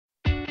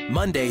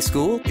Monday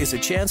School is a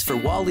chance for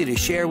Wally to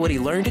share what he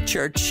learned at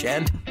church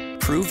and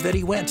prove that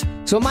he went.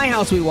 So in my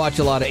house, we watch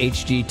a lot of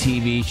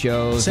HGTV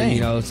shows.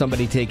 Same. And,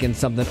 somebody taking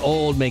something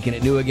old, making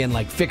it new again,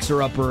 like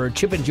Fixer Upper,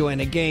 Chip and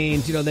Joanna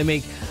Gaines. They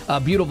make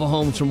beautiful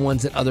homes from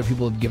ones that other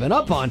people have given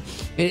up on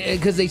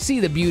because they see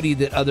the beauty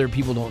that other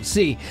people don't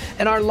see.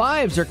 And our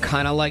lives are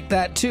kind of like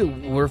that, too.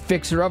 We're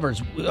Fixer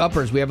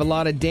Uppers. We have a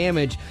lot of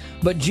damage.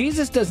 But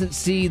Jesus doesn't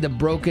see the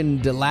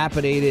broken,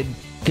 dilapidated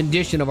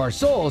condition of our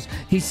souls.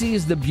 He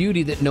sees the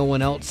beauty that no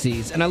one else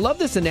sees. And I love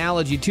this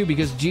analogy too,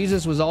 because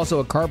Jesus was also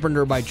a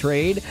carpenter by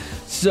trade.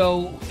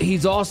 So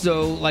he's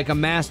also like a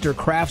master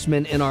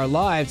craftsman in our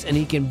lives, and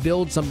he can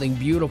build something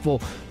beautiful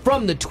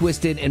from the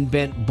twisted and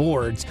bent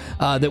boards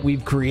that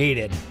we've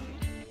created.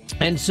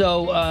 And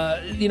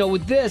so,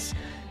 with this,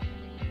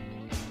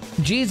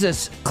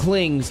 Jesus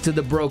clings to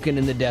the broken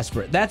and the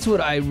desperate. That's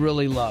what I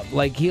really love.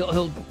 Like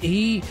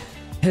he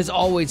has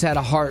always had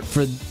a heart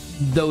for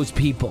those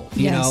people,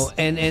 you know,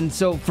 and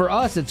so for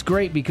us it's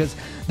great because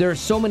there are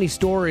so many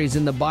stories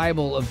in the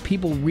Bible of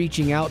people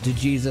reaching out to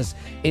Jesus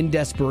in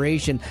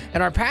desperation.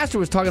 And our pastor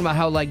was talking about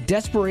how like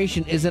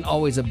desperation isn't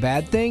always a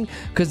bad thing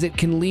because it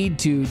can lead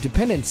to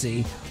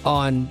dependency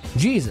on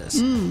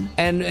Jesus.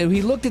 And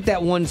he looked at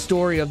that one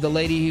story of the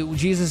lady who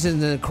Jesus is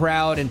in the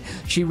crowd and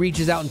she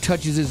reaches out and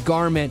touches his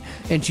garment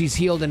and she's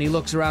healed, and he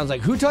looks around and is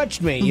like, who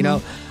touched me?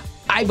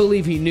 I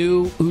believe he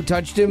knew who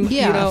touched him.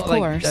 Yeah, of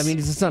course.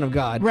 He's the Son of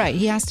God. Right,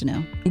 he has to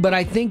know. But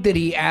I think that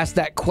he asked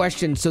that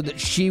question so that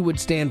she would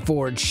stand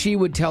forward. She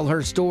would tell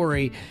her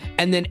story,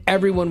 and then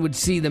everyone would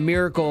see the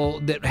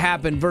miracle that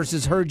happened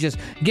versus her just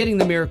getting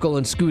the miracle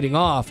and scooting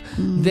off.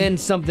 Then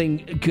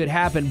something could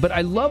happen. But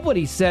I love what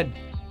he said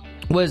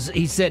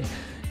he said,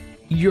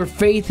 your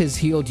faith has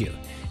healed you.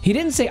 He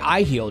didn't say,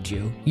 I healed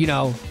you.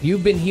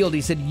 You've been healed.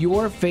 He said,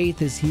 your faith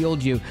has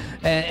healed you.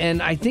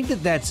 And I think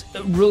that that's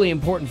really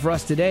important for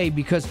us today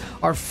because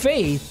our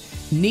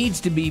faith needs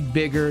to be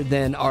bigger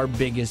than our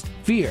biggest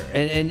fear.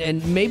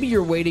 And maybe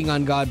you're waiting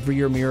on God for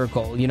your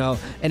miracle,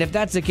 And if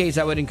that's the case,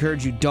 I would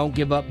encourage you, don't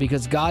give up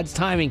because God's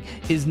timing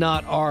is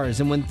not ours.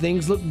 And when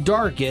things look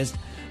darkest,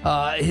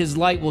 his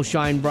light will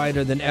shine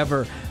brighter than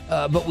ever.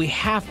 But we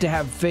have to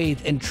have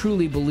faith and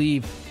truly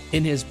believe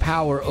in his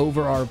power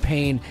over our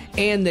pain,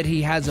 and that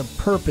he has a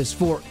purpose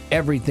for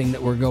everything that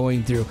we're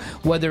going through,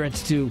 whether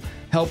it's to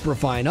help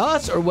refine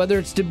us or whether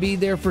it's to be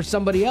there for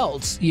somebody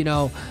else.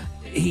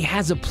 He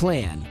has a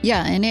plan.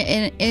 Yeah, and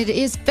it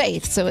is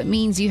faith, so it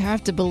means you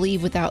have to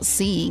believe without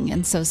seeing.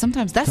 And so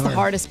sometimes that's the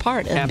hardest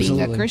part of being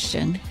a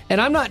Christian.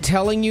 And I'm not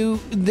telling you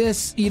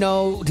this,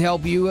 to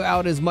help you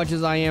out as much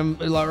as I am,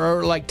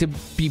 or like to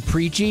be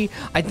preachy.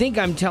 I think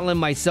I'm telling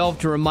myself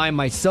to remind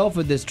myself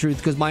of this truth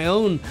because my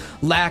own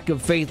lack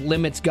of faith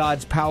limits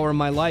God's power in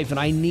my life, and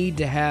I need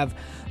to have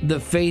the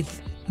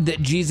faith that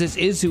Jesus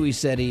is who he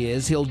said he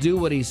is. He'll do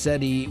what he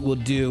said he will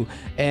do,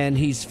 and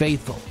he's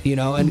faithful,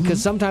 and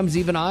because sometimes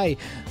even I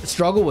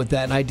struggle with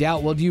that and I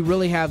doubt, well, do you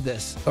really have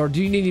this? Or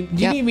do you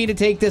need me to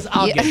take this?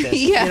 I'll get this.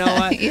 Yeah. You know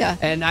what? Yeah.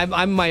 And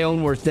I'm my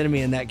own worst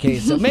enemy in that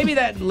case. So maybe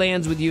that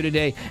lands with you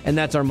today, and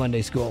that's our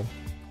Monday School.